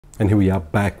And here we are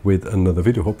back with another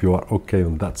video. Hope you are okay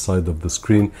on that side of the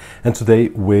screen. And today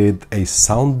with a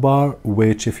soundbar,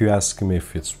 which if you ask me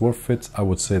if it's worth it, I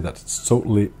would say that it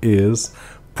totally is.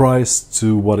 Price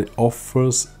to what it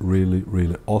offers,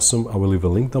 really awesome. I will leave a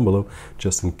link down below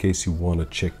just in case you want to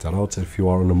check that out. If you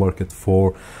are on the market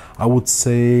for, I would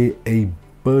say, a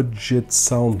budget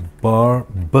sound bar,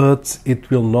 but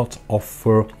it will not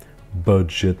offer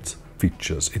budget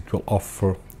features. It will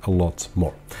offer a lot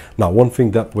more. Now, one thing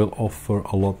that will offer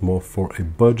a lot more for a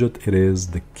budget, it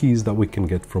is the keys that we can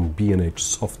get from B&H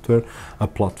Software, a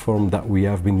platform that we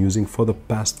have been using for the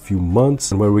past few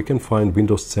months, and where we can find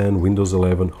Windows 10, Windows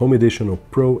 11, Home Edition or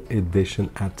Pro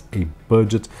Edition at a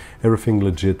budget. Everything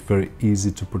legit, very easy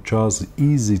to purchase,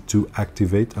 easy to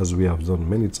activate, as we have done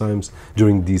many times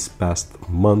during these past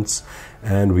months.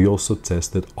 And we also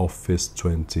tested Office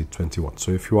 2021.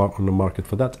 So if you are on the market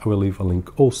for that, I will leave a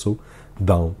link also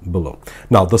down below.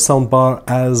 Now, the soundbar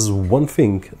has one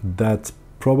thing that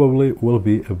probably will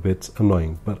be a bit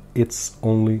annoying, but it's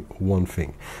only one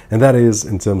thing, and that is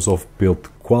in terms of build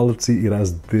quality. It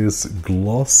has this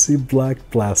glossy black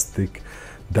plastic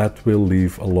that will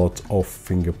leave a lot of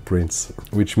fingerprints,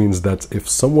 which means that if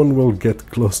someone will get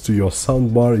close to your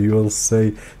soundbar, you will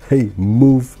say, hey,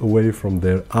 move away from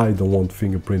there, I don't want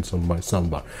fingerprints on my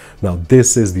soundbar. Now,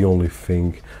 this is the only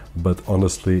thing, but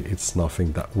honestly, it's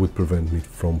nothing that would prevent me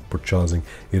from purchasing.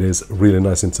 It is really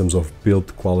nice in terms of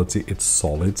build quality. It's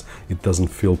solid, it doesn't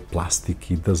feel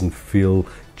plasticky, it doesn't feel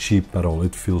cheap at all.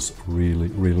 It feels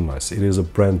really nice. It is a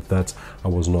brand that I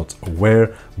was not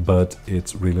aware, but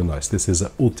it's really nice. This is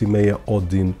a Ultimea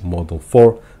ODINE Model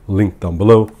 4, link down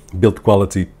below. Build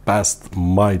quality passed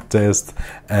my test.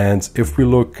 And if we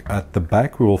look at the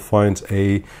back, we will find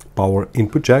a power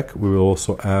input jack. We will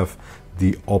also have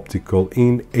the optical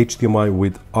in, HDMI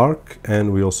with ARC,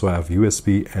 and we also have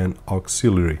USB and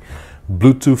auxiliary.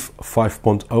 Bluetooth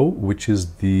 5.0, which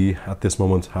is the, at this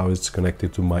moment, how it's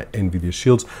connected to my NVIDIA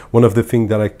Shields. One of the things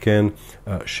that I can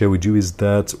share with you is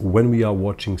that when we are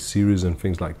watching series and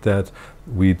things like that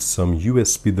with some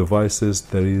USB devices,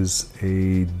 there is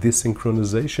a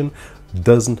desynchronization.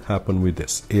 Doesn't happen with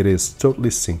this. It is totally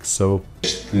synced. So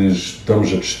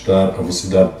estamos a testar a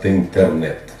velocidade da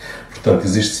internet. Portanto,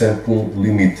 existe sempre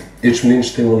limite. Estes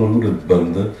meninos têm uma largura de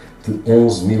banda de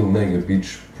 11.000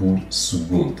 megabits per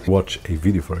segundo. Watch a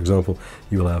video, for example,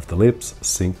 you will have the lips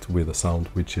synced with the sound,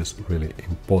 which is really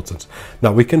important.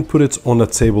 Now, we can put it on a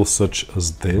table such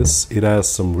as this. It has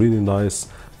some really nice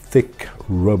thick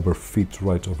rubber feet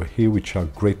right over here, which are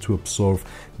great to absorb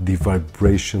the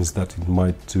vibrations that it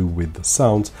might do with the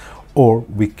sound. Or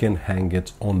we can hang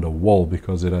it on the wall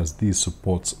because it has these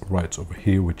supports right over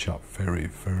here, which are very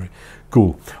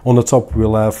cool. On the top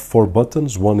we'll have 4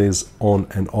 buttons. One is on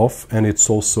and off, and it's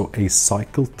also a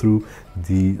cycle through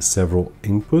the several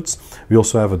inputs. We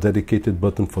also have a dedicated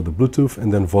button for the Bluetooth,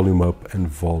 and then volume up and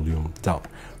volume down.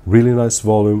 Really nice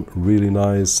volume, really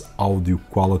nice audio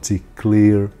quality,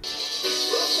 clear.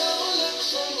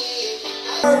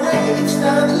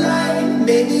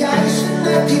 Maybe I should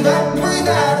not give up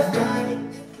without a fight.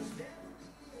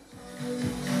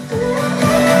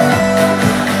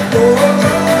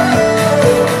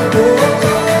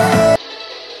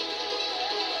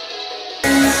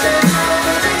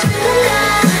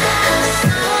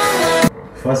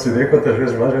 Faço ideia quantas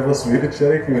vezes mais eu vou subir e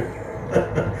descer aqui.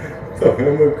 Estou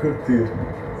mesmo a curtir.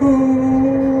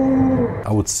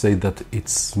 I would say that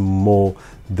it's more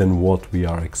than what we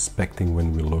are expecting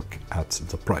when we look at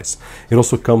the price. It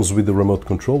also comes with the remote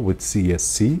control with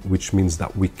CSC, which means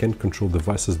that we can control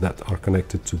devices that are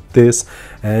connected to this.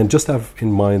 And just have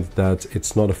in mind that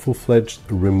it's not a full-fledged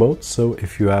remote, so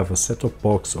if you have a set-top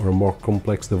box or a more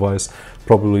complex device,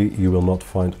 probably you will not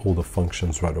find all the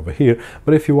functions right over here.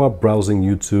 But if you are browsing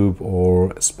YouTube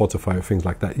or Spotify or things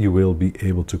like that, you will be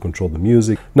able to control the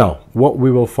music. Now, what we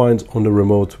will find on the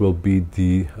remote will be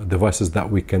the devices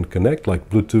that we can connect, like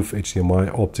Bluetooth, HDMI,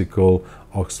 optical,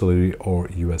 auxiliary or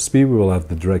USB. We will have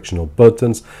the directional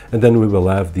buttons, and then we will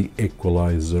have the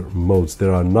equalizer modes.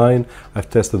 There are 9. I've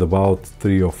tested about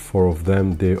 3 or 4 of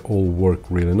them. They all work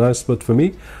really nice, but for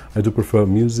me, I do prefer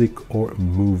music or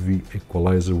movie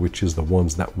equalizer, which is the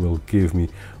ones that will give me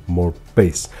more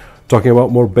bass. Talking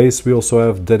about more bass, we also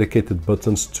have dedicated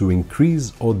buttons to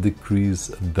increase or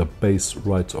decrease the bass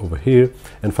right over here.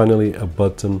 And finally, a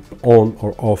button on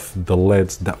or off the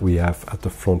LEDs that we have at the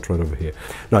front right over here.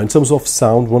 Now, in terms of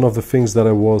sound, one of the things that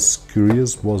I was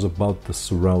curious was about the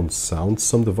surround sound.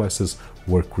 Some devices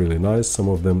work really nice, some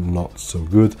of them not so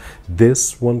good.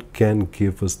 This one can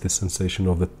give us the sensation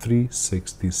of the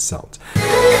 360 sound.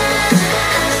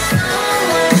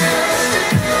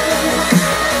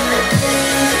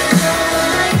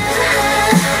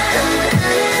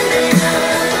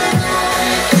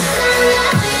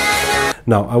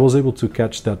 Now, I was able to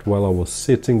catch that while I was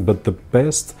sitting, but the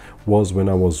best was when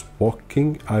I was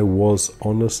walking. I was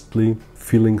honestly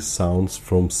feeling sounds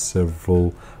from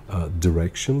several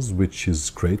directions, which is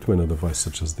great when a device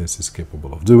such as this is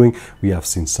capable of doing. We have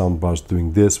seen soundbars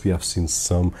doing this, we have seen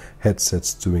some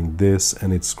headsets doing this,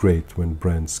 and it's great when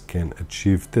brands can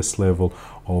achieve this level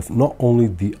of not only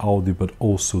the audio but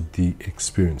also the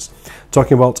experience.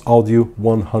 Talking about audio,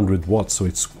 100 watts, so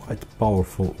it's quite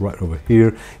powerful right over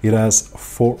here. It has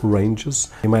 4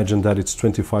 ranges. Imagine that it's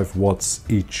 25 watts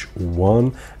each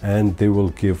one, and they will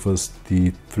give us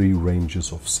the 3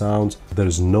 ranges of sound.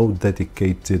 There's no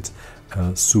dedicated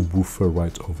subwoofer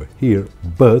right over here,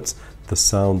 but the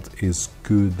sound is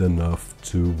good enough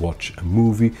to watch a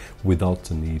movie without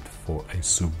the need for a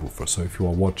subwoofer. So if you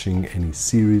are watching any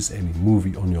series, any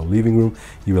movie on your living room,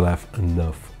 you will have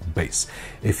enough bass.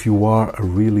 If you are a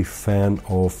really fan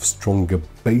of stronger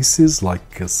basses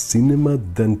like a cinema,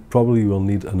 then probably you will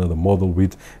need another model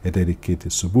with a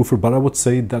dedicated subwoofer, but I would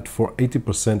say that for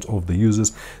 80% of the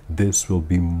users this will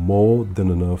be more than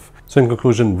enough. So in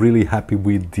conclusion, really happy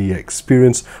with the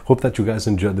experience. Hope that you guys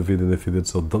enjoyed the video, and if you did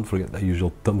so, don't forget that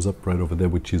usual thumbs up right over there,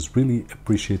 which is really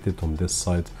appreciated on this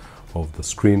side of the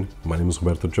screen. My name is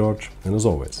Roberto, and as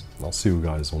always, I'll see you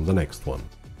guys on the next one.